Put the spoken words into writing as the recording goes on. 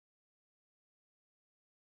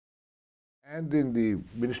And in the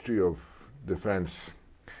Ministry of Defense,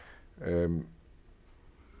 I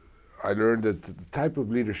learned that the type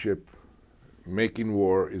of leadership making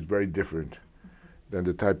war is very different than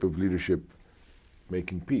the type of leadership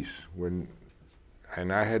making peace.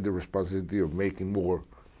 And I had the responsibility of making war.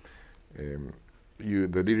 The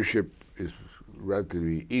leadership is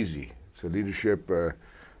relatively easy. It's a leadership,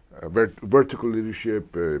 vertical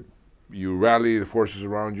leadership. You rally the forces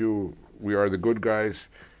around you. We are the good guys.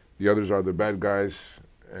 The others are the bad guys,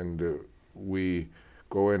 and we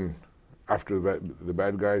go in after the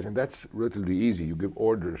bad guys, and that's relatively easy. You give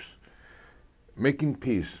orders. Making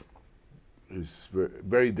peace is a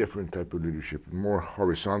very different type of leadership, more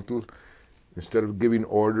horizontal. Instead of giving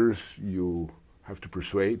orders, you have to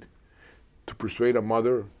persuade. To persuade a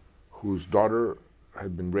mother whose daughter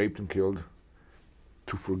had been raped and killed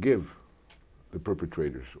to forgive the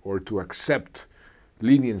perpetrators or to accept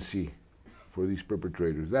leniency for these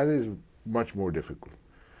perpetrators, that is much more difficult.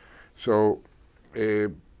 So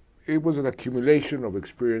it was an accumulation of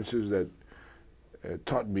experiences that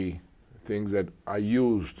taught me things that I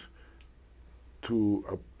used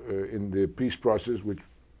to in the peace process, which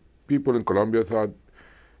people in Colombia thought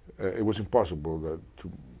it was impossible. That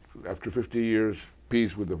after 50 years,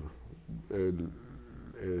 peace with the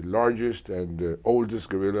largest and oldest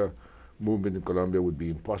guerrilla movement in Colombia would be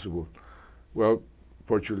impossible. Well,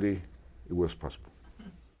 fortunately, it was possible.